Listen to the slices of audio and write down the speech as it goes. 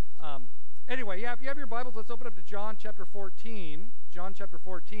Anyway, yeah, if you have your Bibles, let's open up to John chapter 14. John chapter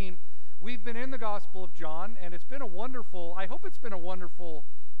 14. We've been in the Gospel of John, and it's been a wonderful, I hope it's been a wonderful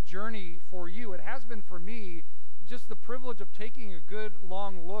journey for you. It has been for me, just the privilege of taking a good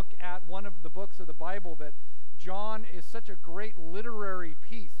long look at one of the books of the Bible that John is such a great literary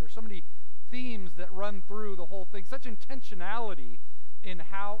piece. There's so many themes that run through the whole thing, such intentionality in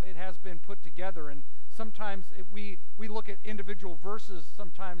how it has been put together. And sometimes we look at individual verses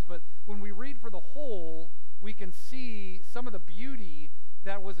sometimes, but when we read for the whole, we can see some of the beauty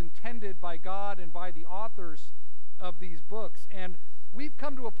that was intended by God and by the authors of these books. And we've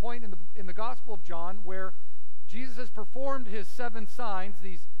come to a point in the Gospel of John where Jesus has performed his 7 signs,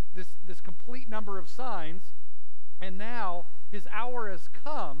 this complete number of signs, and now his hour has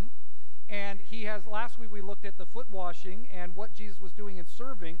come. And last week we looked at the foot washing and what Jesus was doing in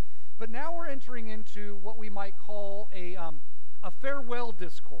serving, but now we're entering into what we might call a farewell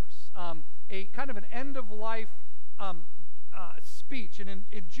discourse, a kind of an end-of-life speech. And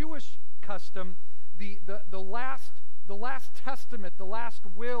in Jewish custom, the last testament, the last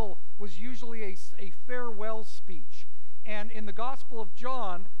will, was usually a farewell speech. And in the Gospel of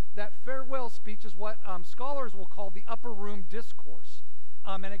John, that farewell speech is what scholars will call the upper room discourse.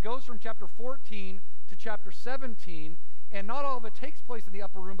 And it goes from chapter 14 to chapter 17, and not all of it takes place in the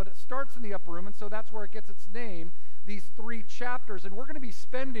upper room, but it starts in the upper room, and so that's where it gets its name, these 3 chapters. And we're going to be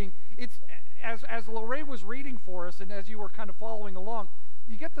spending, as Lorraine was reading for us, and as you were kind of following along,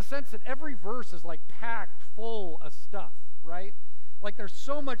 you get the sense that every verse is like packed full of stuff, right? Like there's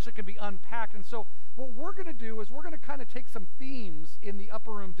so much that can be unpacked. And so what we're going to do is we're going to kind of take some themes in the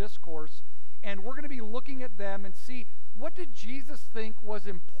upper room discourse, and we're going to be looking at them and see, what did Jesus think was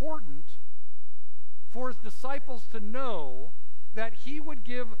important for his disciples to know, that he would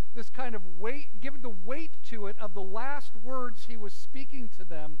give this kind of weight, give the weight to it of the last words he was speaking to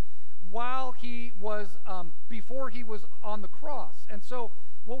them while he was, before he was on the cross. And so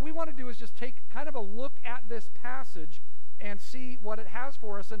what we want to do is just take kind of a look at this passage and see what it has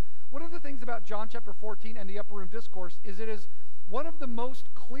for us. And one of the things about John chapter 14 and the upper room discourse is it is one of the most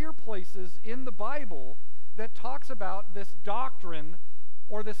clear places in the Bible that talks about this doctrine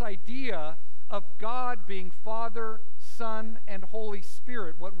or this idea of God being Father, Son, and Holy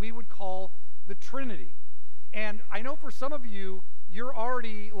Spirit, what we would call the Trinity. And I know for some of you, you're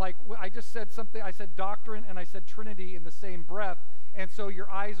already like, I just said something, I said doctrine and I said Trinity in the same breath, and so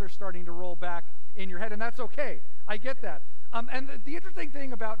your eyes are starting to roll back in your head, and that's okay. I get that. And the interesting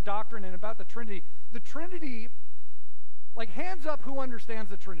thing about doctrine and about the Trinity, like hands up who understands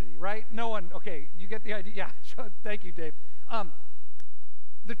the Trinity, right? No one, okay, you get the idea. Yeah, thank you, Dave.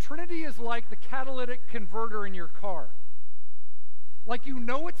 The Trinity is like the catalytic converter in your car. Like you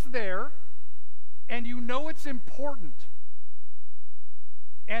know it's there, and you know it's important,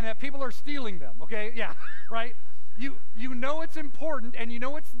 and that people are stealing them, okay? Yeah, right? You know it's important, and you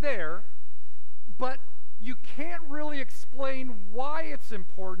know it's there, but you can't really explain why it's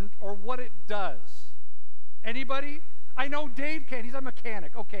important or what it does. Anybody? I know Dave can. He's a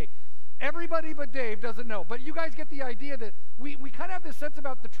mechanic. Okay. Everybody but Dave doesn't know. But you guys get the idea that we kind of have this sense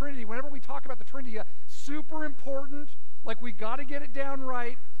about the Trinity. Whenever we talk about the Trinity, super important, like we got to get it down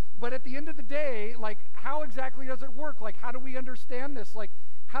right. But at the end of the day, like how exactly does it work? Like how do we understand this? Like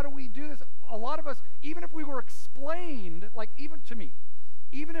how do we do this? A lot of us, even if we were explained, like even to me,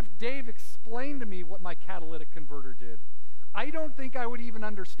 even if Dave explained to me what my catalytic converter did, I don't think I would even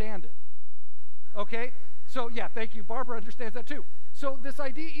understand it. Okay? So yeah, thank you. Barbara understands that too. So this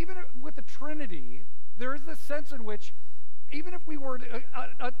idea, even with the Trinity, there is this sense in which, even if we were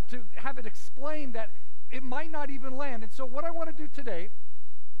to have it explained, that it might not even land. And so what I want to do today,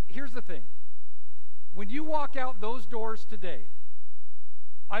 here's the thing. When you walk out those doors today,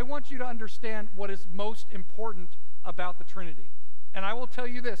 I want you to understand what is most important about the Trinity. And I will tell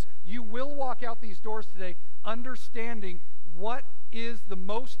you this, you will walk out these doors today understanding what is the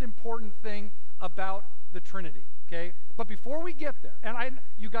most important thing about the Trinity, okay? But before we get there, and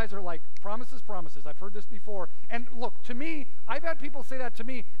you guys are like, promises, promises. I've heard this before. And look, to me, I've had people say that to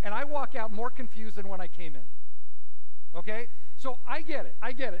me, and I walk out more confused than when I came in, okay? So I get it.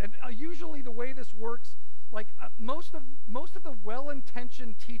 And usually the way this works, like most of the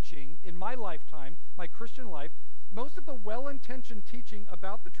well-intentioned teaching in my lifetime, my Christian life, most of the well-intentioned teaching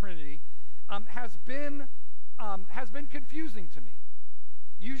about the Trinity has been confusing to me.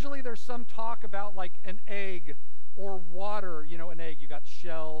 Usually there's some talk about like an egg or water. You know, an egg, you got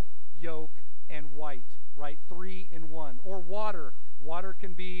shell, yolk, and white, right? 3 in 1. Or water. Water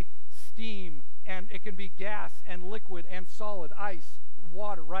can be steam, and it can be gas and liquid and solid, ice,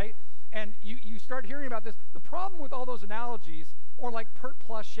 water, right? and you start hearing about this. The problem with all those analogies, or like Pert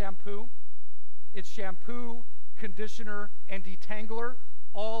Plus shampoo, it's shampoo, conditioner, and detangler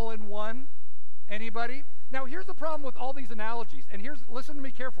all in one. Anybody? Now here's the problem with all these analogies, and listen to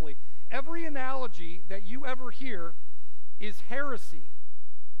me carefully. Every analogy that you ever hear is heresy.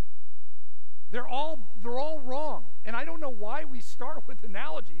 They're all wrong. And I don't know why we start with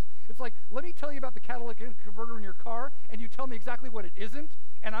analogies. It's like, let me tell you about the catalytic converter in your car, and you tell me exactly what it isn't,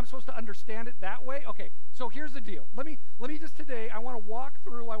 and I'm supposed to understand it that way? Okay, so here's the deal. Let me just today, I want to walk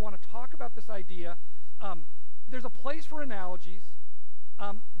through, I want to talk about this idea. There's a place for analogies,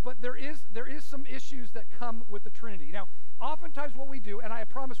 but there is some issues that come with the Trinity. Now, oftentimes what we do, and I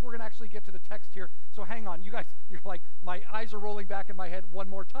promise we're going to actually get to the text here, so hang on. You guys, you're like, my eyes are rolling back in my head one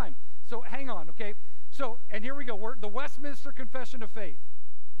more time. So hang on, okay? So, and here we go. We're the Westminster Confession of Faith.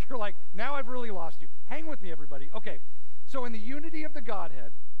 You're like, now I've really lost you. Hang with me, everybody. Okay, so in the unity of the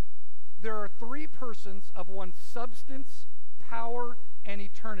Godhead, there are three persons of one substance, power, and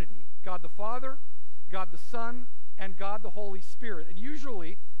eternity. God the Father, God the Son, and God the Holy Spirit. And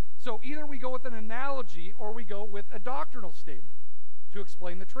usually, so either we go with an analogy or we go with a doctrinal statement to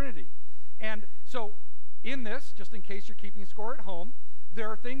explain the Trinity. And so in this, just in case you're keeping score at home, there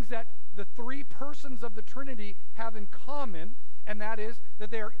are things that the three persons of the Trinity have in common, and that is that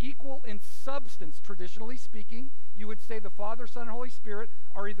they are equal in substance. Traditionally speaking, you would say the Father, Son, and Holy Spirit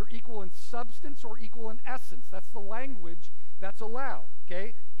are either equal in substance or equal in essence. That's the language that's allowed,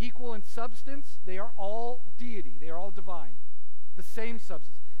 okay? Equal in substance, they are all deity. They are all divine. The same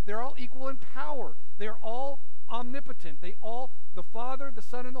substance. They're all equal in power. They are all omnipotent. The Father, the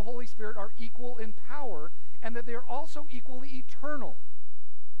Son, and the Holy Spirit are equal in power, and that they are also equally eternal.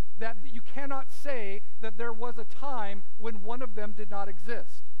 That you cannot say that there was a time when one of them did not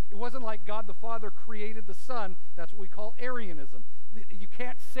exist. It wasn't like God the Father created the Son. That's what we call Arianism. You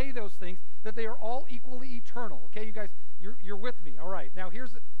can't say those things, that they are all equally eternal. Okay, you guys, you're with me. All right, now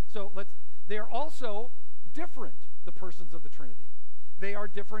they are also different, the persons of the Trinity. They are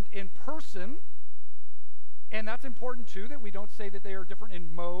different in person, and that's important too, that we don't say that they are different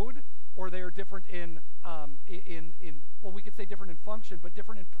in mode, or they are different well, we could say different in function, but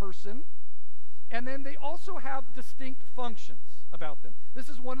different in person. And then they also have distinct functions about them. This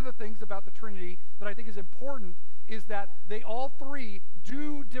is one of the things about the Trinity that I think is important, is that they all three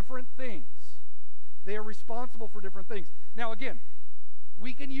do different things. They are responsible for different things. Now again,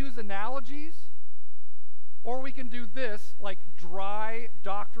 we can use analogies, or we can do this, like dry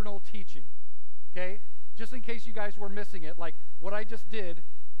doctrinal teaching, okay? Just in case you guys were missing it, like what I just did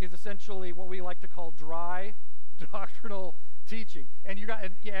is essentially what we like to call dry doctrinal teaching. And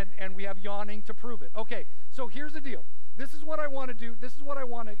and we have yawning to prove it. Okay, so here's the deal. This is what I want to do. This is what I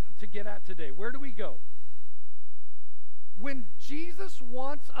want to get at today. Where do we go? When Jesus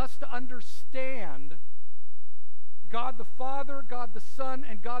wants us to understand God the Father, God the Son,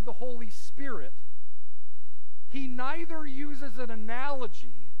 and God the Holy Spirit, he neither uses an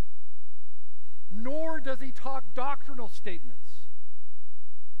analogy nor does he talk doctrinal statements.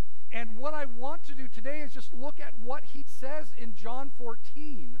 And what I want to do today is just look at what he says in John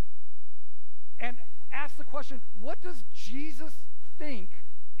 14 and ask the question, what does Jesus think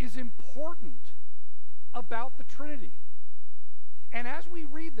is important about the Trinity? And as we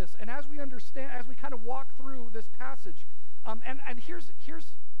read this, and as we understand, as we kind of walk through this passage, and here's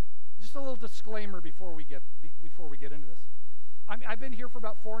just a little disclaimer before we get into this. I've been here for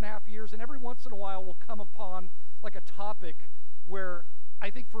about 4.5 years, and every once in a while we'll come upon like a topic where I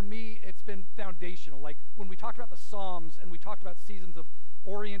think for me it's been foundational. Like when we talked about the Psalms and we talked about seasons of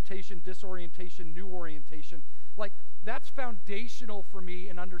orientation, disorientation, new orientation, like that's foundational for me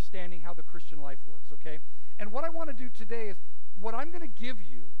in understanding how the Christian life works, okay? And what I want to do today is, what I'm going to give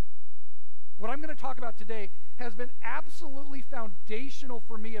you, what I'm going to talk about today has been absolutely foundational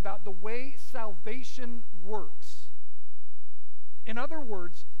for me about the way salvation works. In other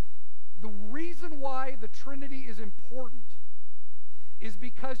words, the reason why the Trinity is important is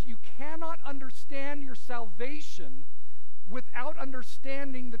because you cannot understand your salvation without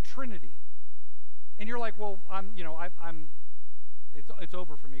understanding the Trinity. And you're like, well, it's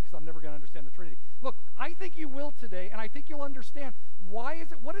over for me because I'm never going to understand the Trinity. Look, I think you will today, and I think you'll understand what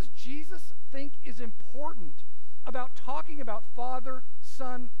does Jesus think is important about talking about Father,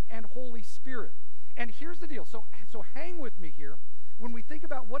 Son, and Holy Spirit? And here's the deal. So hang with me here. When we think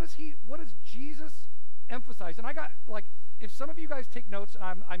about what does Jesus emphasize? And I got, like, if some of you guys take notes,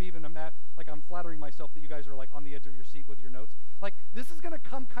 and I'm flattering myself that you guys are like on the edge of your seat with your notes. Like, this is going to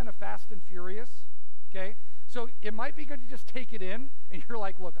come kind of fast and furious, okay? So it might be good to just take it in, and you're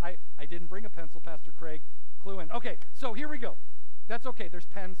like, look, I didn't bring a pencil, Pastor Craig, clue in. Okay, so here we go. That's okay. There's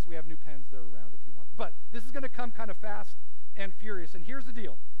pens. We have new pens. They're around if you want them. But this is going to come kind of fast and furious. And here's the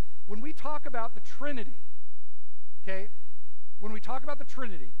deal. When we talk about the Trinity, okay, when we talk about the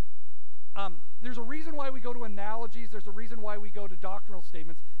Trinity, there's a reason why we go to analogies. There's a reason why we go to doctrinal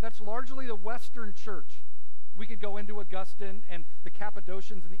statements. That's largely the Western church. We could go into Augustine and the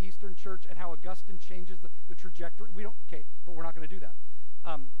Cappadocians in the Eastern church and how Augustine changes the trajectory. Okay, but we're not going to do that.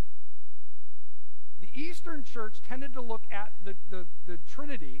 The Eastern church tended to look at the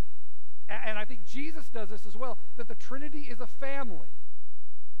Trinity, and I think Jesus does this as well, that the Trinity is a family.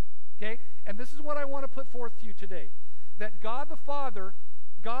 Okay? And this is what I want to put forth to you today. That God the Father,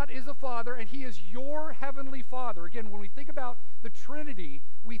 God is a Father, and He is your heavenly Father. Again, when we think about the Trinity,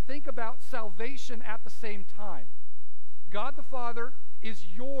 we think about salvation at the same time. God the Father is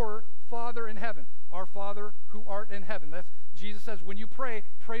your Father in heaven. Our Father who art in heaven. That's Jesus says, when you pray,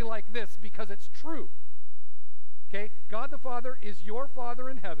 pray like this because it's true. Okay? God the Father is your Father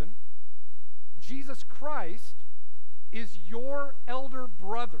in heaven. Jesus Christ is your elder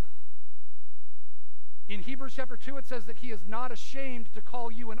brother. In Hebrews chapter 2, it says that He is not ashamed to call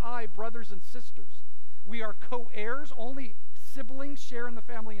you and I brothers and sisters. We are co-heirs. Only siblings share in the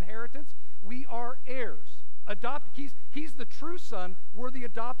family inheritance. We are heirs. He's the true son. We're the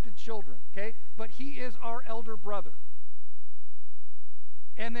adopted children. Okay? But He is our elder brother.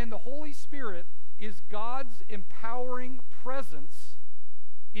 And then the Holy Spirit is God's empowering presence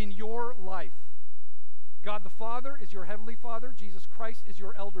in your life. God the Father is your heavenly Father. Jesus Christ is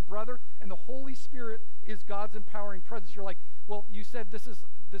your elder brother. And the Holy Spirit is God's empowering presence. You're like, well, you said this is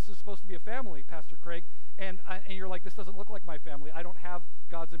supposed to be a family, Pastor Craig. And you're like, this doesn't look like my family. I don't have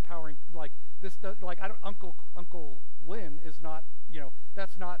God's empowering, Uncle Lynn is not,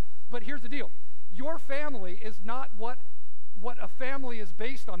 that's not. But here's the deal. Your family is not what a family is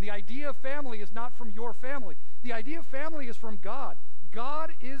based on. The idea of family is not from your family. The idea of family is from God.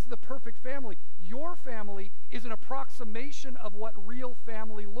 God is the perfect family. Your family is an approximation of what real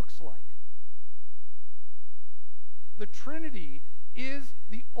family looks like. The Trinity is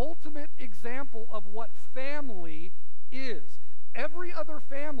the ultimate example of what family is. Every other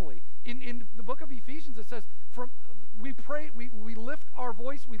family, in the book of Ephesians, it says, we pray, we lift our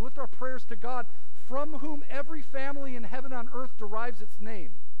voice, we lift our prayers to God, from whom every family in heaven and on earth derives its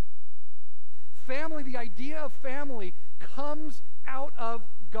name. Family, the idea of family comes out of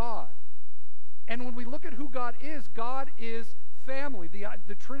God. And when we look at who God is family.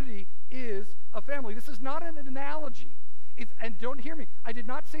 The Trinity is a family. This is not an analogy. And don't hear me, I did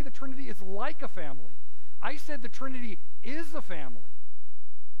not say the Trinity is like a family. I said the Trinity is a family.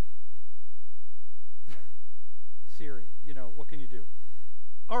 Siri, what can you do?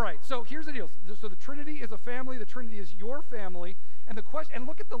 All right, so here's the deal. So the Trinity is a family. The Trinity is your family. And the question, and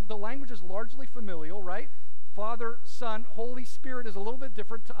look at the language is largely familial, right? Father, Son, Holy Spirit is a little bit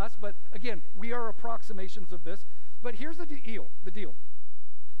different to us, but again, we are approximations of this. But here's the deal.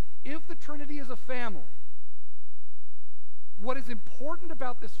 If the Trinity is a family, what is important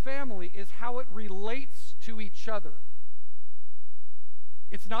about this family is how it relates to each other.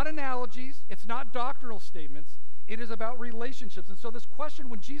 It's not analogies, it's not doctrinal statements, it is about relationships. And so this question,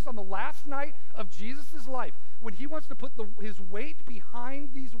 when Jesus, on the last night of Jesus' life, when He wants to put His weight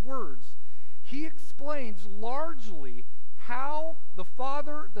behind these words, He explains largely how the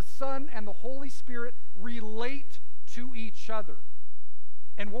Father, the Son, and the Holy Spirit relate to each other.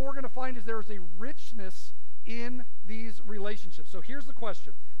 And what we're going to find is there is a richness in these relationships. So here's the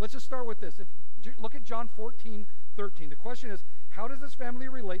question. Let's just start with this. Look at John 14:13. The question is, how does this family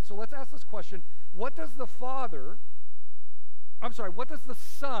relate? So let's ask this question. What does the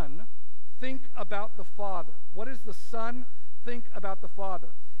Son think about the Father? What does the Son think about the Father?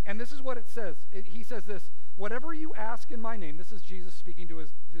 And this is what it says. He says this, whatever you ask in my name, this is Jesus speaking to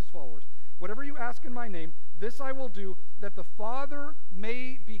his followers, whatever you ask in my name, this I will do, that the Father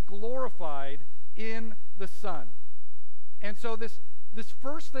may be glorified in the Son. And so this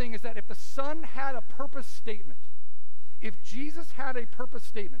first thing is that if the Son had a purpose statement, if Jesus had a purpose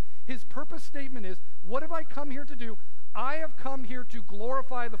statement, His purpose statement is, what have I come here to do? I have come here to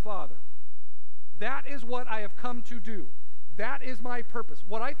glorify the Father. That is what I have come to do. That is my purpose.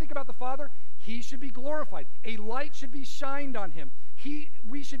 What I think about the Father, He should be glorified. A light should be shined on Him.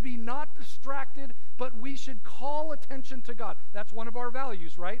 We should be not distracted, but we should call attention to God. That's one of our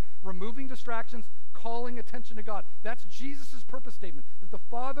values, right? Removing distractions, calling attention to God. That's Jesus' purpose statement, that the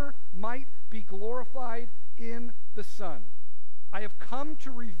Father might be glorified in the Son. I have come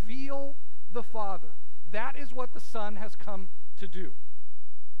to reveal the Father. That is what the Son has come to do.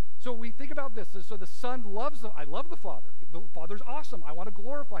 So we think about this. So the Son loves, I love the Father. The Father's awesome. I want to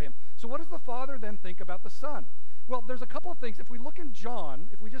glorify him. So what does the Father then think about the Son? Well, there's a couple of things. If we look in John,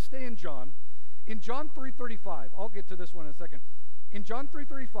 if we just stay in John 3:35, I'll get to this one in a second. In John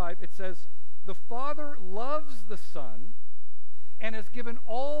 3:35, it says, the Father loves the Son and has given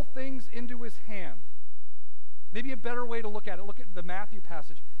all things into his hand. Maybe a better way to look at it, look at the Matthew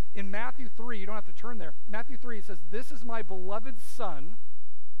passage. In Matthew 3, you don't have to turn there. Matthew 3, it says, this is my beloved Son,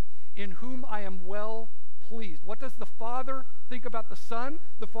 in whom I am well pleased. What does the Father think about the Son?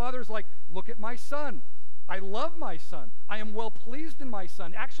 The Father is like, look at my Son. I love my Son. I am well pleased in my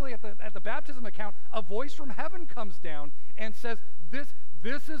Son. Actually, at the baptism account, a voice from heaven comes down and says,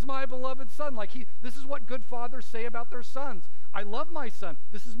 this is my beloved Son. Like this is what good fathers say about their sons. I love my son.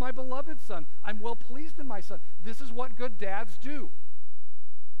 This is my beloved son. I'm well pleased in my son. This is what good dads do.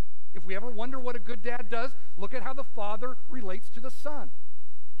 If we ever wonder what a good dad does, look at how the Father relates to the Son.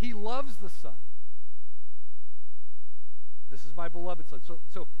 He loves the Son. This is my beloved Son.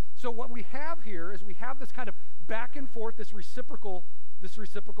 So what we have here is we have this kind of back and forth, this reciprocal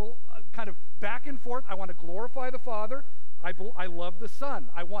kind of back and forth. I want to glorify the Father. I love the Son.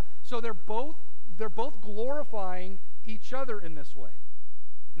 So they're both glorifying each other in this way.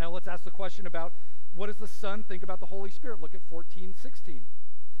 Now let's ask the question about what does the Son think about the Holy Spirit? Look at 14:16.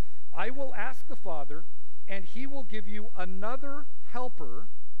 I will ask the Father, and he will give you another helper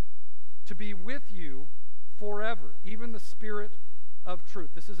to be with you forever, even the Spirit of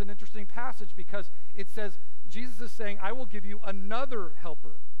truth. This is an interesting passage because it says, Jesus is saying, I will give you another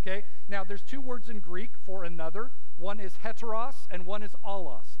helper. Okay? Now, there's two words in Greek for another. One is heteros and one is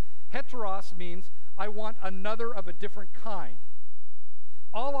allos. Heteros means I want another of a different kind.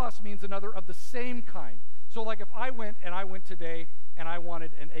 Allos means another of the same kind. So like if I went today and I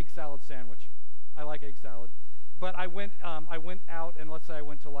wanted an egg salad sandwich. I like egg salad. But I went out and let's say I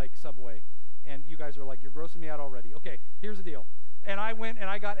went to like Subway and you guys are like, you're grossing me out already. Okay, here's the deal. And I went and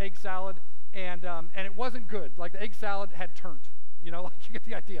I got egg salad and it wasn't good. Like the egg salad had turned. You know, like you get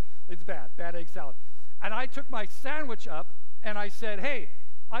the idea. It's bad egg salad. And I took my sandwich up and I said, hey,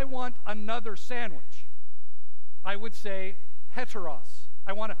 I want another sandwich. I would say heteros.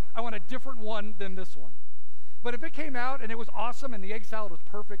 I want a different one than this one. But if it came out and it was awesome and the egg salad was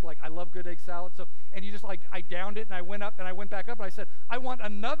perfect, like I love good egg salad, so and you just like I downed it and I went up and I went back up and I said, I want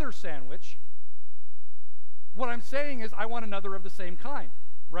another sandwich. What I'm saying is I want another of the same kind,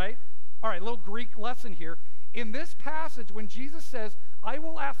 right? All right, little Greek lesson here. In this passage, when Jesus says, I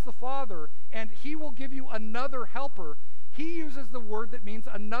will ask the Father and he will give you another helper, he uses the word that means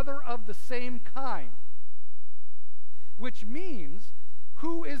another of the same kind, which means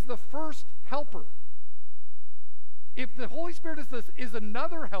who is the first helper? If the Holy Spirit is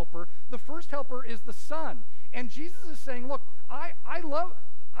another helper, the first helper is the Son. And Jesus is saying, look, I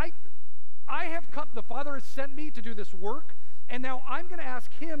have come, the Father has sent me to do this work, and now I'm going to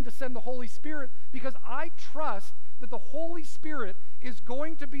ask him to send the Holy Spirit because I trust that the Holy Spirit is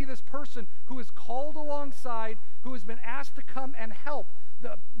going to be this person who is called alongside, who has been asked to come and help.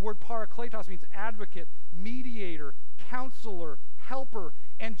 The word parakletos means advocate, mediator, counselor, helper.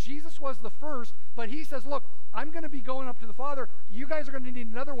 And Jesus was the first, but he says, look, I'm going to be going up to the Father. You guys are going to need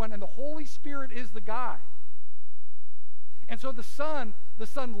another one, and the Holy Spirit is the guy. And so the Son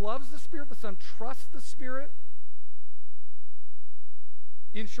loves the Spirit. The Son trusts the Spirit.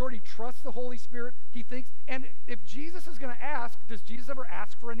 In short, he trusts the Holy Spirit. He thinks, and if Jesus is going to ask, does Jesus ever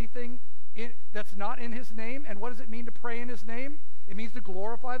ask for anything that's not in his name? And what does it mean to pray in his name? It means to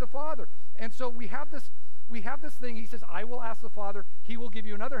glorify the Father. And so we have this thing. He says, I will ask the Father. He will give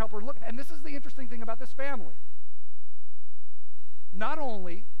you another helper. Look, and this is the interesting thing about this family. Not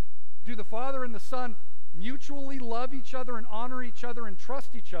only do the Father and the Son mutually love each other and honor each other and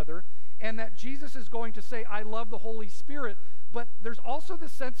trust each other, and that Jesus is going to say, I love the Holy Spirit, but there's also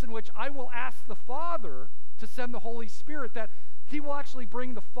this sense in which I will ask the Father to send the Holy Spirit, that he will actually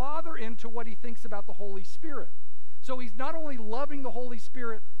bring the Father into what he thinks about the Holy Spirit. So he's not only loving the Holy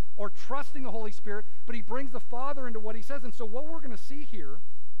Spirit or trusting the Holy Spirit, but he brings the Father into what he says. And so what we're going to see here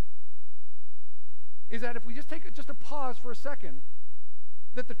is that if we just take a pause for a second,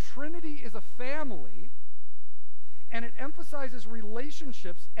 that the Trinity is a family, and it emphasizes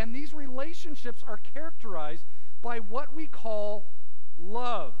relationships, and these relationships are characterized by what we call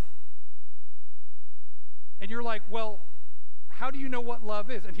love. And you're like, well, how do you know what love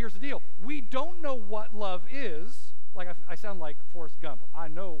is? And here's the deal. We don't know what love is. Like I sound like Forrest Gump. I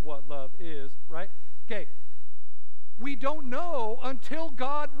know what love is, right? Okay. We don't know until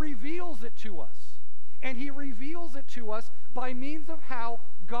God reveals it to us. And he reveals it to us by means of how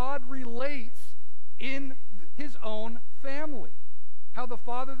God relates in his own family. how the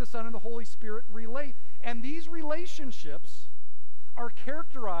Father, the Son, and the Holy Spirit relate. And these relationships are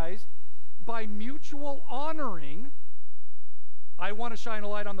characterized by mutual honoring. I want to shine a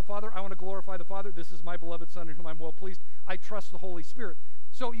light on the Father. I want to glorify the Father. This is my beloved Son in whom I'm well pleased. I trust the Holy Spirit.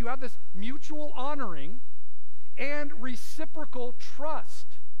 So you have this mutual honoring and reciprocal trust.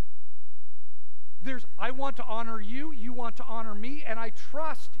 There's, I want to honor you, you want to honor me, and I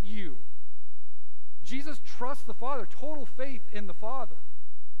trust you. Jesus trusts the Father, total faith in the Father.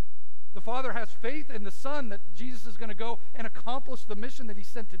 The Father has faith in the Son that Jesus is going to go and accomplish the mission that he's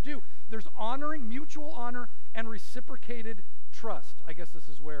sent to do. There's honoring, mutual honor, and reciprocated trust. I guess this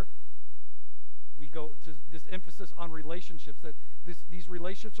is where we go to this emphasis on relationships, that these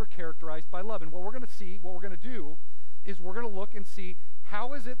relationships are characterized by love. And what we're going to see, what we're going to do, is we're going to look and see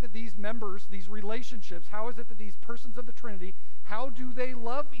how is it that these members, these relationships, how is it that these persons of the Trinity, how do they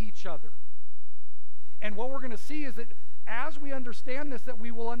love each other? And what we're going to see is that as we understand this, that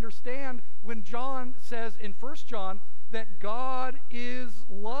we will understand when John says in 1 John that God is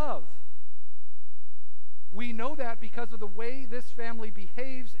love. We know that because of the way this family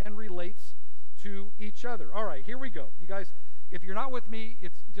behaves and relates to each other. All right, here we go. You guys, if you're not with me,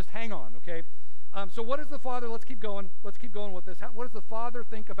 it's just hang on, okay? So what does the Father, let's keep going with this. What does the Father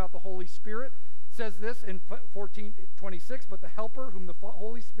think about the Holy Spirit? It says this in 14:26, but the Helper, whom the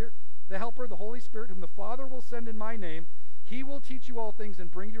Holy Spirit, the Holy Spirit, whom the Father will send in my name, he will teach you all things and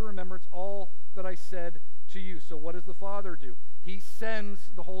bring to your remembrance all that I said to you. So what does the Father do? He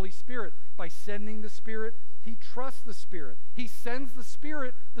sends the Holy Spirit. By sending the Spirit, he trusts the Spirit. He sends the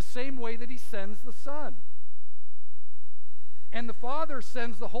Spirit the same way that he sends the Son. And the Father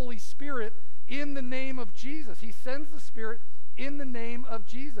sends the Holy Spirit in the name of Jesus. He sends the Spirit in the name of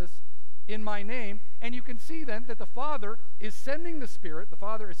Jesus, in my name. And you can see then that the Father is sending the Spirit. The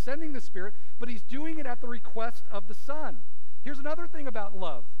Father is sending the Spirit, but he's doing it at the request of the Son. Here's another thing about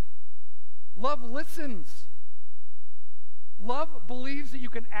love. Love listens. Love believes that you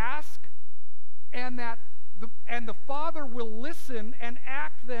can ask and that the Father will listen and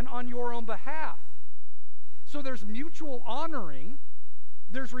act then on your own behalf. So there's mutual honoring,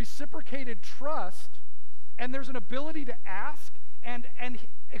 there's reciprocated trust, and there's an ability to ask and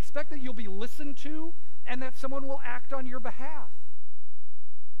expect that you'll be listened to and that someone will act on your behalf.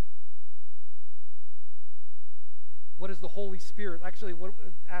 What is the Holy Spirit? Actually,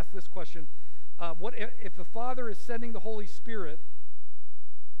 ask this question. What if the Father is sending the Holy Spirit,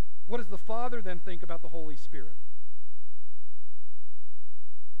 what does the Father then think about the Holy Spirit?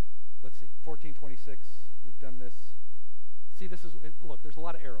 Let's see, 14:26. We've done this. See, look, there's a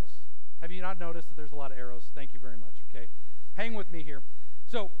lot of arrows. Have you not noticed that there's a lot of arrows? Thank you very much, okay? Hang with me here.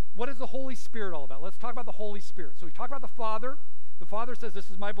 So, what is the Holy Spirit all about? Let's talk about the Holy Spirit. So, we talked about the Father. The Father says,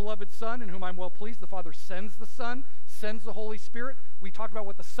 this is my beloved Son in whom I'm well pleased. The Father sends the Son, sends the Holy Spirit. We talked about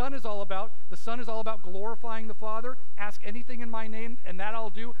what the Son is all about. The Son is all about glorifying the Father. Ask anything in my name, and that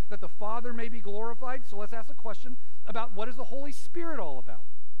I'll do, that the Father may be glorified. So let's ask a question about what is the Holy Spirit all about?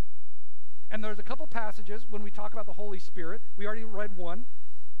 And there's a couple passages when we talk about the Holy Spirit. We already read one.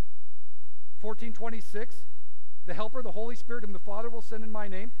 14:26, the Helper, the Holy Spirit, whom the Father will send in my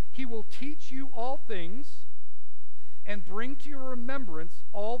name. He will teach you all things and bring to your remembrance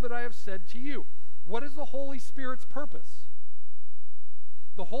all that I have said to you. What is the Holy Spirit's purpose?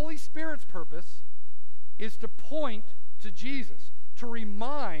 The Holy Spirit's purpose is to point to Jesus, to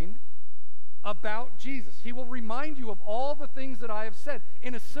remind about Jesus. He will remind you of all the things that I have said.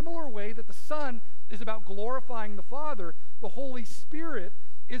 In a similar way that the Son is about glorifying the Father, the Holy Spirit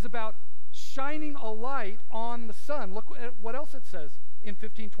is about shining a light on the Son. Look at what else it says in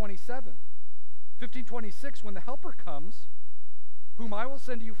 15:27. 15:26, when the Helper comes, whom I will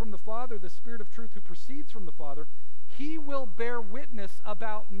send to you from the Father, the Spirit of truth who proceeds from the Father, he will bear witness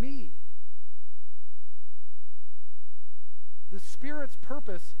about me. The Spirit's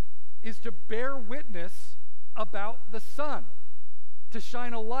purpose is to bear witness about the Son, to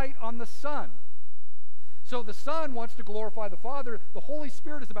shine a light on the Son. So the Son wants to glorify the Father. The Holy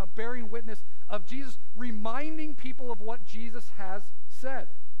Spirit is about bearing witness of Jesus, reminding people of what Jesus has said.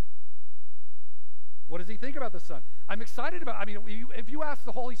 What does he think about the Son? I'm excited about, if you ask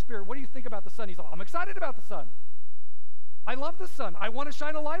the Holy Spirit, what do you think about the Son? He's like, I'm excited about the Son. I love the Son. I want to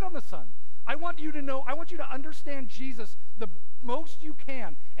shine a light on the Son. I want you to know, I want you to understand Jesus the most you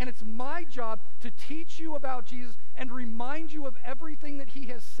can. And it's my job to teach you about Jesus and remind you of everything that he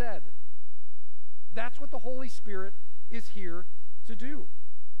has said. That's what the Holy Spirit is here to do.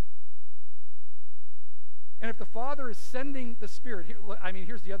 And if the Father is sending the Spirit,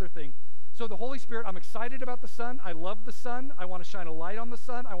 here's the other thing. So the Holy Spirit, I'm excited about the Son. I love the Son. I want to shine a light on the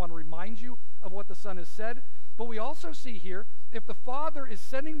Son. I want to remind you of what the Son has said. But we also see here, if the Father is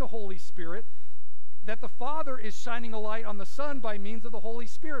sending the Holy Spirit, that the Father is shining a light on the Son by means of the Holy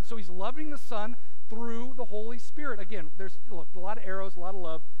Spirit. So he's loving the Son through the Holy Spirit. Again, there's, look, a lot of arrows, a lot of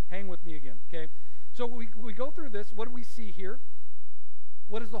love. Hang with me again, okay? So we go through this. What do we see here?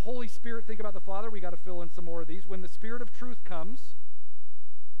 What does the Holy Spirit think about the Father? We got to fill in some more of these. When the Spirit of truth comes,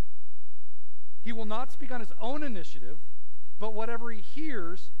 he will not speak on his own initiative, but whatever he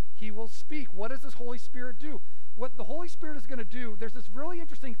hears, he will speak. What does this Holy Spirit do? What the Holy Spirit is going to do, there's this really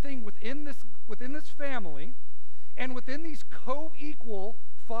interesting thing within this family and within these co-equal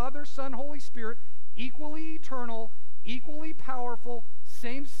Father, Son, Holy Spirit, equally eternal, equally powerful,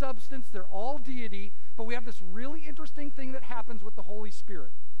 same substance, they're all deity, but we have this really interesting thing that happens with the Holy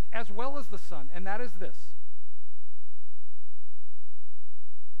Spirit as well as the Son, and that is this.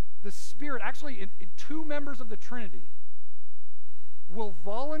 The Spirit, actually two members of the Trinity, will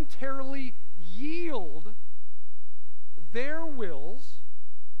voluntarily yield their wills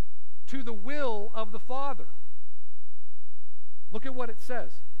to the will of the Father. Look at what it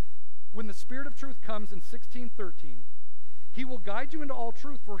says. When the Spirit of truth comes in 16:13, he will guide you into all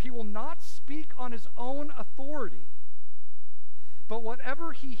truth, for he will not speak on his own authority, but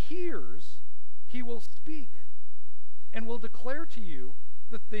whatever he hears, he will speak, and will declare to you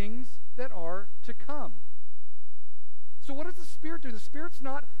the things that are to come. So what does the Spirit do? The Spirit's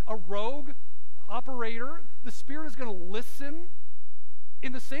not a rogue operator. The Spirit is going to listen.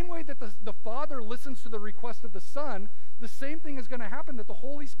 In the same way that the Father listens to the request of the Son, the same thing is going to happen, that the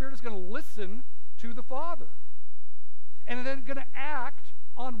Holy Spirit is going to listen to the Father. And then going to act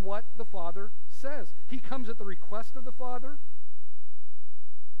on what the Father says. He comes at the request of the Father.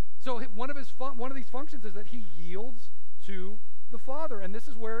 So one of these functions is that he yields to the Father. And this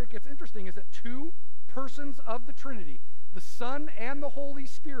is where it gets interesting, is that two persons of the Trinity, the Son and the Holy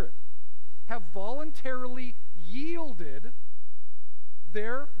Spirit, have voluntarily yielded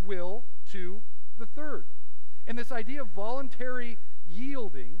their will to the third. And this idea of voluntary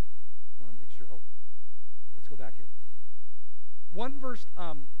yielding, I want to make sure, let's go back here. One verse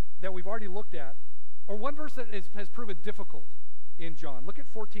that we've already looked at, or one verse that has proven difficult in John. Look at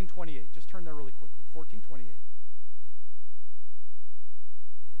 14:28. Just turn there really quickly. 14:28.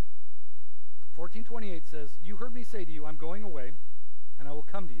 14:28 says, "You heard me say to you, I'm going away, and I will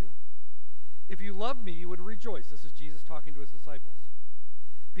come to you. If you loved me, you would rejoice." This is Jesus talking to his disciples.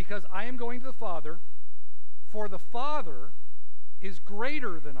 "Because I am going to the Father, for the Father is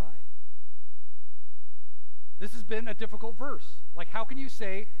greater than I." This has been a difficult verse. Like, how can you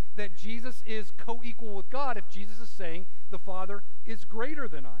say that Jesus is co-equal with God if Jesus is saying the Father is greater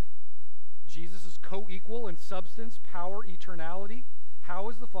than I? Jesus is co-equal in substance, power, eternality. How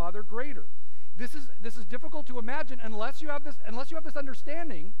is the Father greater? This is difficult to imagine unless you have this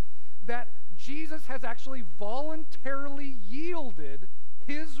understanding that Jesus has actually voluntarily yielded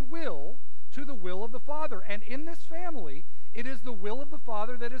his will to the will of the Father. And in this family, it is the will of the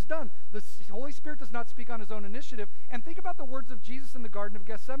Father that is done. The Holy Spirit does not speak on his own initiative. And think about the words of Jesus in the Garden of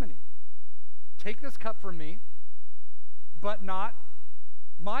Gethsemane. "Take this cup from me, but not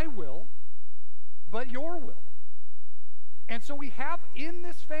my will, but your will." And so we have in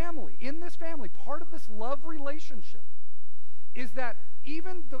this family, part of this love relationship is that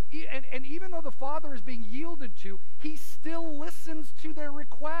even though the Father is being yielded to, he still listens to their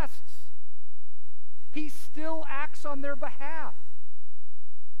requests. He still acts on their behalf.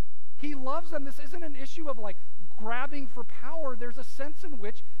 He loves them. This isn't an issue of like grabbing for power. There's a sense in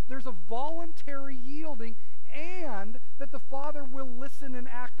which there's a voluntary yielding, and that the Father will listen and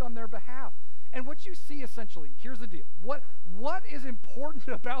act on their behalf. And what you see essentially, here's the deal. What is important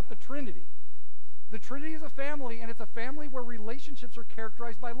about the Trinity? The Trinity is a family, and it's a family where relationships are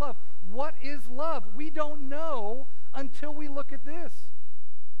characterized by love. What is love? We don't know until we look at this.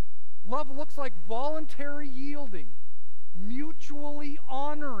 Love looks like voluntary yielding, mutually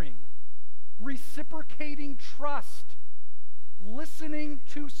honoring, reciprocating trust, listening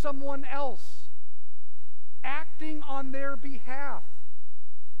to someone else, acting on their behalf,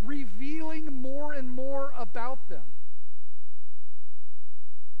 revealing more and more about them.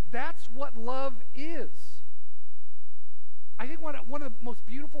 That's what love is. I think one of the most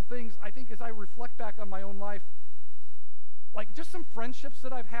beautiful things, I think, as I reflect back on my own life, like just some friendships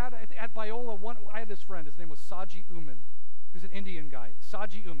that I've had at Biola. I had this friend, his name was Saji Uman. He was an Indian guy,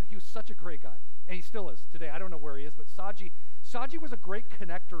 Saji Uman. He was such a great guy, and he still is today. I don't know where he is, but Saji was a great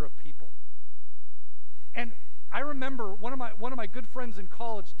connector of people. And I remember one of my good friends in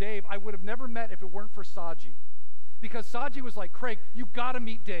college, Dave, I would have never met if it weren't for Saji. Because Saji was like, "Craig, you got to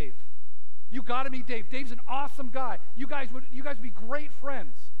meet Dave. You got to meet Dave. Dave's an awesome guy. You guys would be great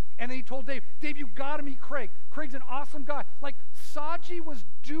friends." And then he told Dave, Dave, you got to meet Craig. Craig's an awesome guy. Like, Saji was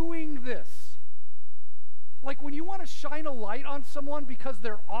doing this. Like, when you want to shine a light on someone because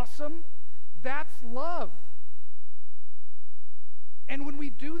they're awesome, that's love. And when we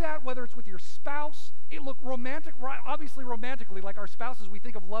do that, whether it's with your spouse, it look romantic, right? Obviously romantically, like our spouses, we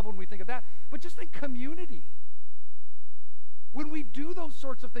think of love when we think of that, but just in community. When we do those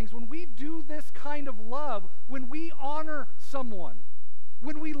sorts of things, when we do this kind of love, when we honor someone,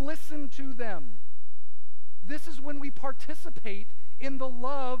 when we listen to them, this is when we participate in the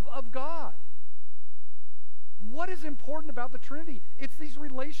love of God. What is important about the Trinity? It's these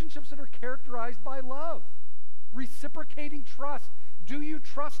relationships that are characterized by love, reciprocating trust. Do you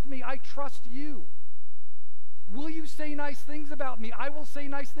trust me? I trust you. Will you say nice things about me? I will say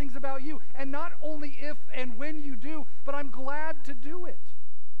nice things about you. And not only if and when you do, but I'm glad to do it.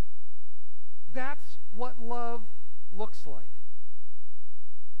 That's what love looks like.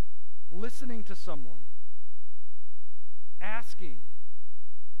 Listening to someone, asking,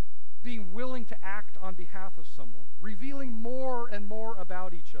 being willing to act on behalf of someone, revealing more and more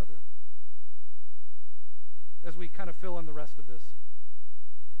about each other. As we kind of fill in the rest of this.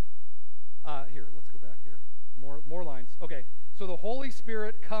 Here, let's go back here. More lines. Okay, so the Holy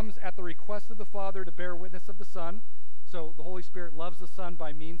Spirit comes at the request of the Father to bear witness of the Son. So the Holy Spirit loves the Son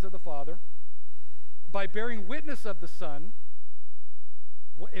by means of the Father. By bearing witness of the Son,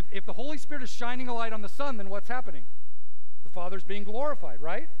 if the Holy Spirit is shining a light on the Son, then what's happening? The Father's being glorified,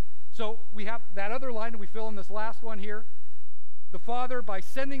 right? So we have that other line, and we fill in this last one here. The Father, by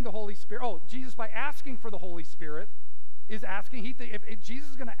sending the Holy Spirit, Jesus, by asking for the Holy Spirit, is asking, if Jesus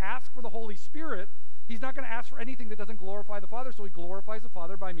is going to ask for the Holy Spirit, he's not going to ask for anything that doesn't glorify the Father, so he glorifies the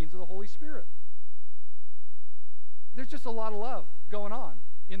Father by means of the Holy Spirit. There's just a lot of love going on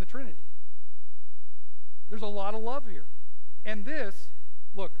in the Trinity. There's a lot of love here. And this,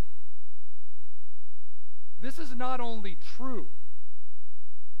 look, this is not only true,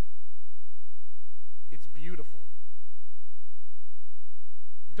 it's beautiful.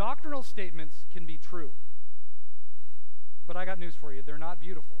 Doctrinal statements can be true, but I got news for you. They're not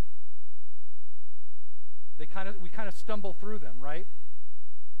beautiful. We kind of stumble through them, right?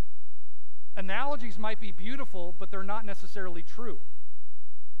 Analogies might be beautiful, but they're not necessarily true.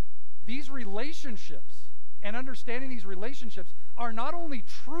 These relationships and understanding these relationships are not only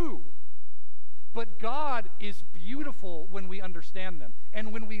true, but God is beautiful when we understand them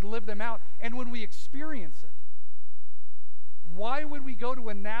and when we live them out and when we experience it. Why would we go to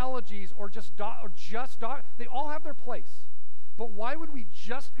analogies or they all have their place, but why would we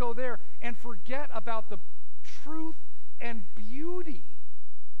just go there and forget about the truth and beauty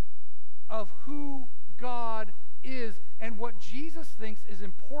of who God is and what Jesus thinks is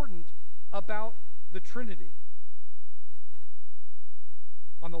important about the Trinity?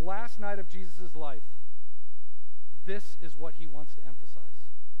 On the last night of Jesus' life, this is what he wants to emphasize.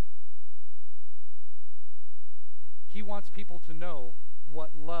 He wants people to know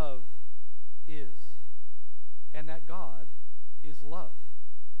what love is, and that God is love.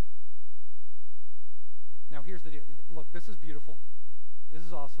 Now here's the deal. Look, this is beautiful. This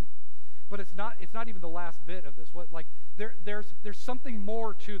is awesome. But it's not even the last bit of this. There's something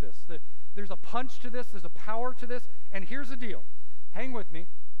more to this. There's a punch to this, there's a power to this, and here's the deal. Hang with me.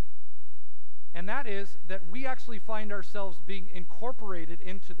 And that is that we actually find ourselves being incorporated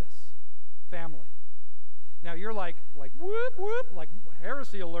into this family. Now you're like whoop, whoop, like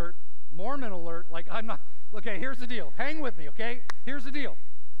heresy alert, Mormon alert, like I'm not, okay, here's the deal. Hang with me, okay? Here's the deal.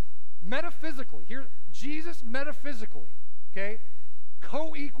 Metaphysically, Jesus metaphysically, okay,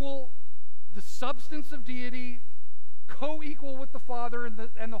 co-equal the substance of deity, co-equal with the Father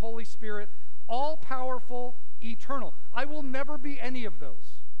and the Holy Spirit, all-powerful, eternal. I will never be any of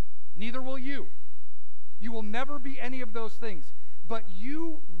those. Neither will you. You will never be any of those things. But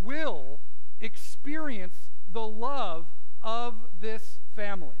you will experience the love of this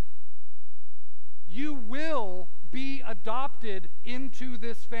family. You will be adopted into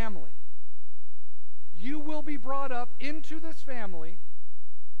this family. You will be brought up into this family,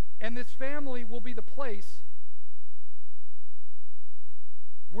 and this family will be the place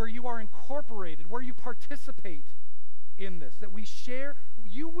where you are incorporated, where you participate in this, that we share,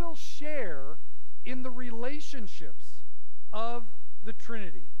 you will share in the relationships of the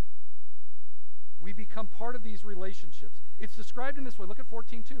Trinity. We become part of these relationships. It's described in this way. Look at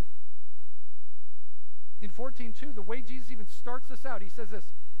 14:2. In 14:2, the way Jesus even starts this out, he says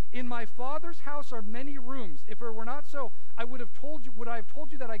this, "In my Father's house are many rooms. If it were not so, I would I have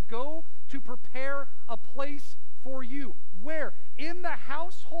told you that I go to prepare a place for you." Where? In the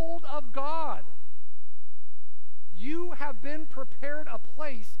household of God. You have been prepared a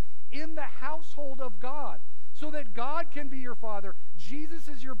place in the household of God, so that God can be your Father, Jesus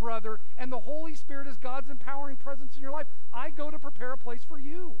is your brother, and the Holy Spirit is God's empowering presence in your life. I go to prepare a place for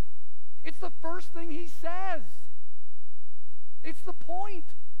you. It's the first thing he says. It's the point.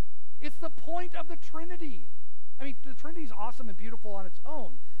 It's the point of the Trinity. I mean, the Trinity is awesome and beautiful on its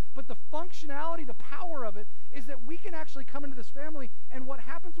own, but the functionality, the power of it is that we can actually come into this family, and what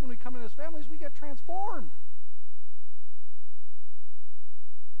happens when we come into this family is we get transformed.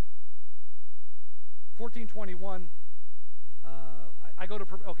 14:21. I go to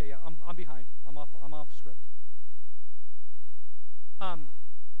okay. Yeah, I'm behind. I'm off script. Let's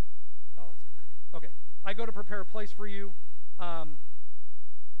go back. Okay, I go to prepare a place for you.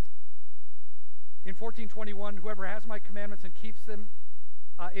 In 14:21, whoever has my commandments and keeps them,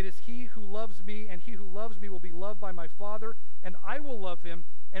 it is he who loves me, and he who loves me will be loved by my Father, and I will love him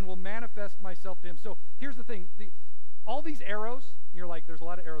and will manifest myself to him. So here's the thing. All these arrows, you're like, there's a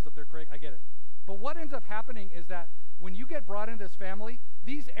lot of arrows up there, Craig. I get it. But what ends up happening is that when you get brought into this family,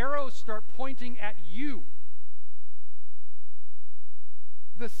 these arrows start pointing at you.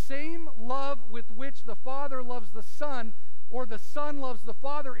 The same love with which the Father loves the Son, or the Son loves the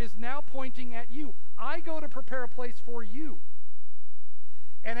Father, is now pointing at you. I go to prepare a place for you.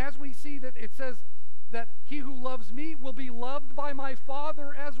 And as we see that it says that he who loves me will be loved by my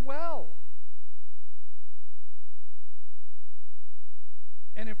Father as well.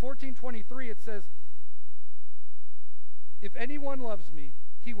 And in 14:23 it says, if anyone loves me,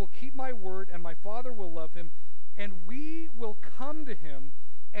 he will keep my word, and my Father will love him, and we will come to him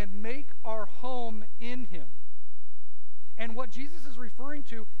and make our home in him. And what Jesus is referring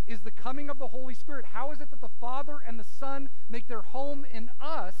to is the coming of the Holy Spirit. How is it that the Father and the Son make their home in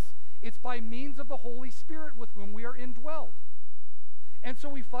us? It's by means of the Holy Spirit with whom we are indwelled. And so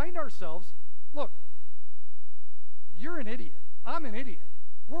we find ourselves, look, you're an idiot. I'm an idiot.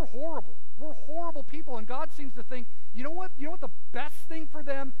 We're horrible. We're horrible people. And God seems to think, you know what? You know what the best thing for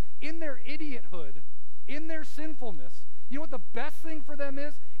them in their idiothood, in their sinfulness, you know what the best thing for them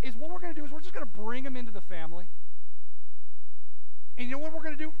is what we're going to do is we're just going to bring them into the family. And you know what we're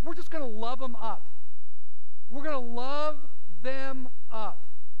going to do? We're just going to love them up. We're going to love them up.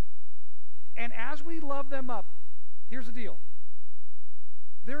 And as we love them up, here's the deal.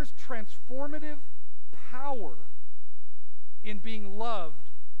 There's transformative power in being loved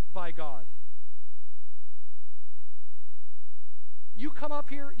by God. You come up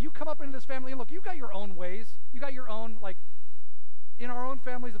here, you come up into this family, and look, you got your own ways. You got your own, like, in our own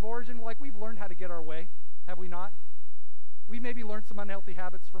families of origin, like, we've learned how to get our way, have we not? We maybe learned some unhealthy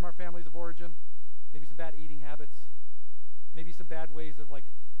habits from our families of origin, maybe some bad eating habits, maybe some bad ways of, like,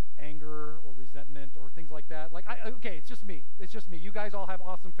 anger or resentment or things like that. Like, okay, it's just me. It's just me. You guys all have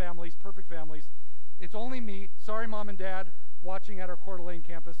awesome families, perfect families. It's only me. Sorry, Mom and Dad, watching at our Coeur d'Alene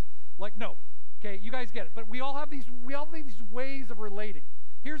campus. Like, no. Okay, you guys get it. But we all have these ways of relating.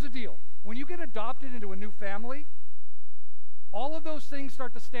 Here's the deal. When you get adopted into a new family, all of those things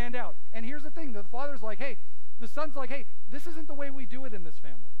start to stand out. And here's the thing. The father's like, hey, the son's like, hey, this isn't the way we do it in this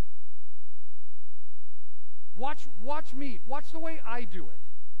family. Watch me. Watch the way I do it.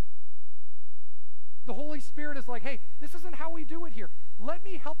 The Holy Spirit is like, hey, this isn't how we do it here. Let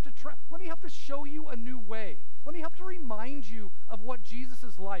me help to show you a new way. Let me help to remind you of what Jesus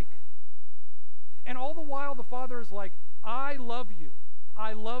is like. And all the while, the Father is like, I love you.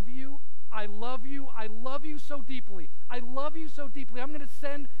 I love you. I love you. I love you so deeply. I love you so deeply. I'm going to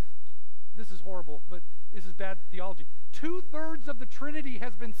send, this is horrible, but this is bad theology. 2/3 of the Trinity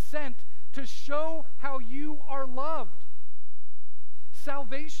has been sent to show how you are loved.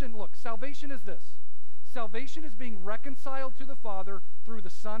 Salvation, look, salvation is this. Salvation is being reconciled to the Father through the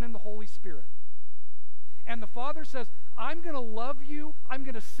Son and the Holy Spirit. And the Father says, I'm going to love you. I'm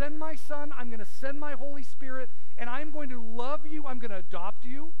going to send my Son. I'm going to send my Holy Spirit. And I'm going to love you. I'm going to adopt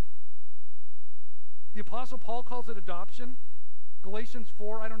you. The Apostle Paul calls it adoption. Galatians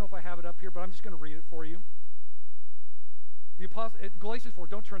 4, I don't know if I have it up here, but I'm just going to read it for you. Galatians 4,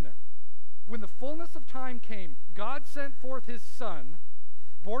 don't turn there. When the fullness of time came, God sent forth his Son,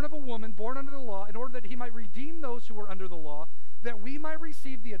 born of a woman, born under the law, in order that he might redeem those who were under the law, that we might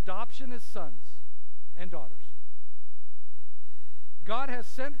receive the adoption as sons and daughters. God has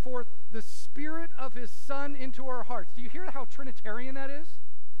sent forth the Spirit of his Son into our hearts. Do you hear how Trinitarian that is?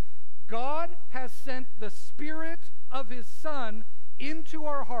 God has sent the Spirit of his Son into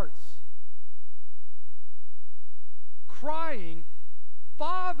our hearts, crying,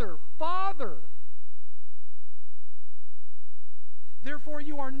 Father, Father. Therefore,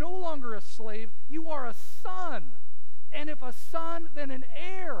 you are no longer a slave, you are a son. And if a son, then an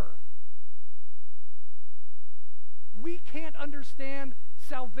heir. We can't understand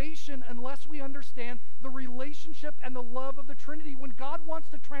salvation unless we understand the relationship and the love of the Trinity. When God wants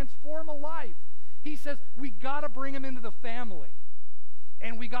to transform a life, he says we got to bring them into the family,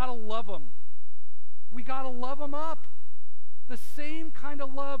 and we got to love them. We got to love them up. The same kind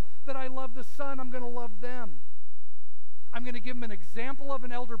of love that I love the Son, I'm going to love them. I'm going to give them an example of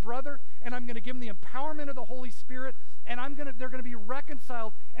an elder brother, and I'm going to give them the empowerment of the Holy Spirit, and they're going to be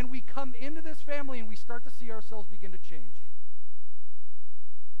reconciled, and we come into this family and we start to see ourselves begin to change.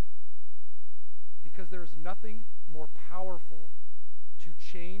 Because there is nothing more powerful to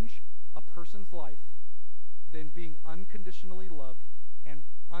change a person's life than being unconditionally loved and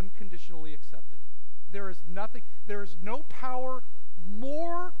unconditionally accepted. There is no power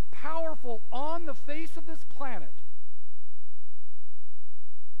more powerful on the face of this planet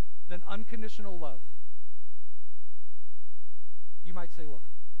than unconditional love. You might say, look,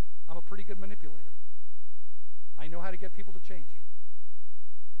 I'm a pretty good manipulator. I know how to get people to change.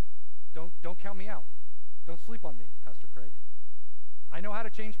 Don't count me out. Don't sleep on me, Pastor Craig. I know how to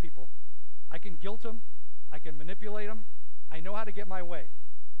change people. I can guilt them. I can manipulate them. I know how to get my way.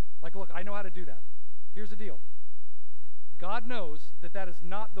 Like, look, I know how to do that. Here's the deal. God knows that is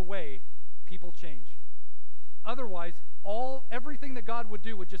not the way people change. Otherwise, everything that God would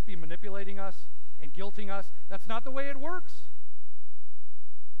do would just be manipulating us and guilting us. That's not the way it works.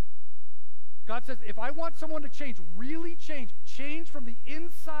 God says, if I want someone to change, really change from the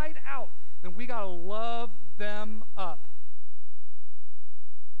inside out, then we got to love them up.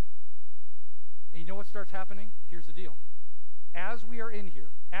 And you know what starts happening? Here's the deal. As we are in here,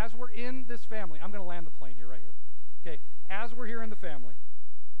 as we're in this family, I'm going to land the plane here, right here. Okay, as we're here in the family.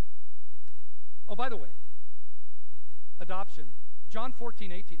 Oh, by the way, adoption. John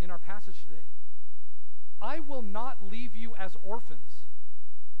 14:18 in our passage today. I will not leave you as orphans.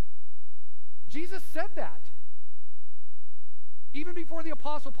 Jesus said that. Even before the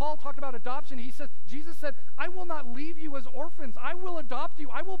Apostle Paul talked about adoption, Jesus said, I will not leave you as orphans. I will adopt you.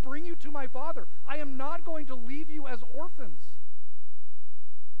 I will bring you to my Father. I am not going to leave you as orphans.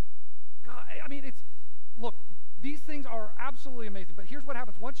 God, I mean, look, these things are absolutely amazing. But here's what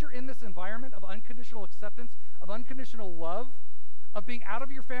happens. Once you're in this environment of unconditional acceptance, of unconditional love, of being out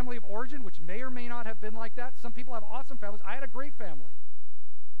of your family of origin, which may or may not have been like that. Some people have awesome families. I had a great family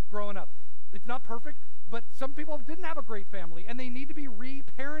growing up. It's not perfect, but some people didn't have a great family, and they need to be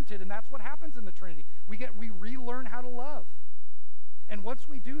reparented, and that's what happens in the Trinity. We relearn how to love. And once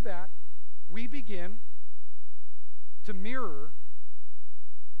we do that, we begin to mirror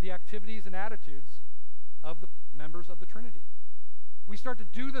the activities and attitudes of the members of the Trinity. We start to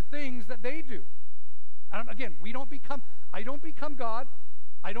do the things that they do. And again, I don't become God,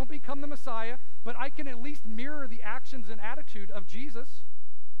 I don't become the Messiah, but I can at least mirror the actions and attitude of Jesus.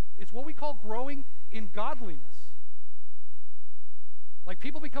 It's what we call growing in godliness. Like,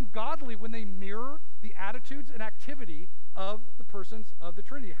 people become godly when they mirror the attitudes and activity of the persons of the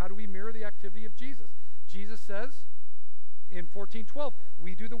Trinity. How do we mirror the activity of Jesus? Jesus says in 14:12,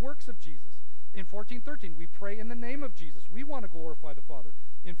 we do the works of Jesus. In 14:13, we pray in the name of Jesus. We want to glorify the Father.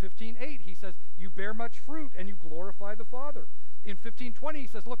 In 15:8, he says, you bear much fruit and you glorify the Father. In 15:20, he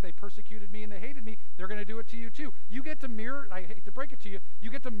says, look, they persecuted me and they hated me. They're going to do it to you too. You get to mirror, I hate to break it to you,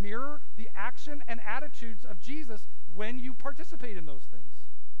 you get to mirror the action and attitudes of Jesus when you participate in those things.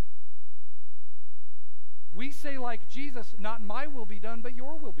 We say, like Jesus, not my will be done, but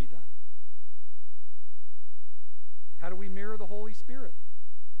your will be done. How do we mirror the Holy Spirit?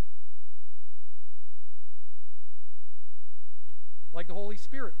 Like the Holy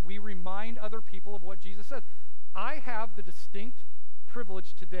Spirit, we remind other people of what Jesus said. I have the distinct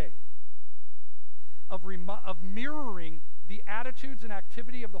privilege today of mirroring the attitudes and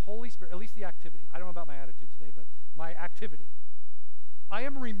activity of the Holy Spirit, at least the activity. I don't know about my attitude today, but my activity. I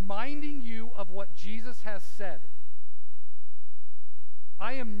am reminding you of what Jesus has said.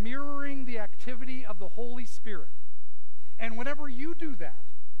 I am mirroring the activity of the Holy Spirit. And whenever you do that,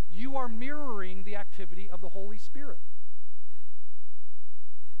 you are mirroring the activity of the Holy Spirit.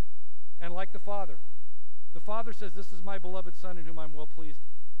 And like the Father says, this is my beloved Son in whom I'm well pleased.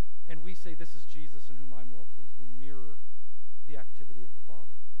 And we say, this is Jesus in whom I'm well pleased. We mirror the activity of the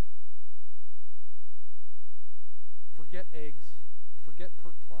Father. Forget eggs. Forget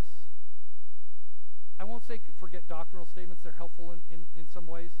Pert Plus. I won't say forget doctrinal statements. They're helpful in some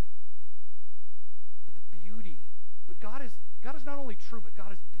ways. But the beauty. But God is not only true, but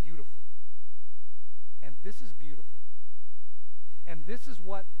God is beautiful. And this is beautiful. And this is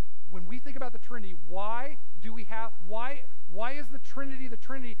what, when we think about the Trinity, why is the Trinity the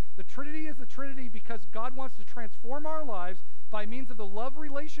Trinity? The Trinity is the Trinity because God wants to transform our lives by means of the love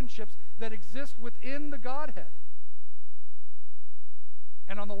relationships that exist within the Godhead.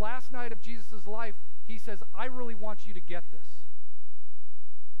 And on the last night of Jesus' life, he says, I really want you to get this.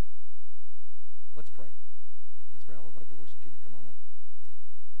 Let's pray. Let's pray. I'll invite the worship team to come on up.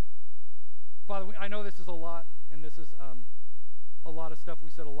 Father, I know this is a lot, and this is a lot of stuff. We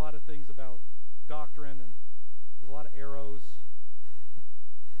said a lot of things about doctrine, and there's a lot of arrows.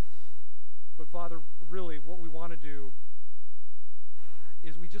 But Father, really what we want to do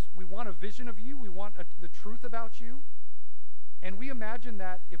is we want a vision of you. We want the truth about you. And we imagine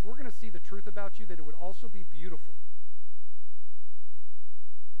that if we're going to see the truth about you, that it would also be beautiful.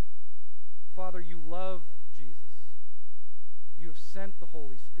 Father, you love Jesus. You have sent the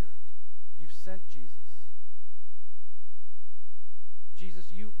Holy Spirit. You've sent Jesus.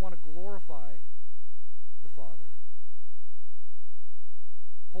 Jesus, you want to glorify the Father.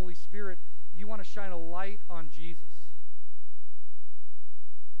 Holy Spirit, you want to shine a light on Jesus.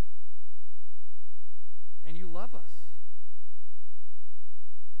 And you love us.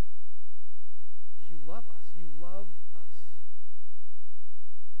 You love us. You love us.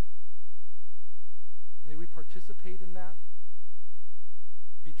 May we participate in that,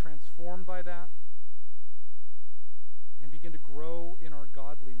 be transformed by that, and begin to grow in our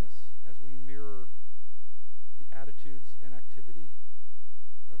godliness as we mirror the attitudes and activity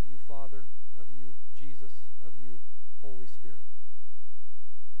of you, Father, of you, Jesus, of you, Holy Spirit.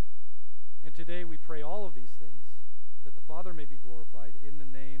 And today we pray all of these things, that the Father may be glorified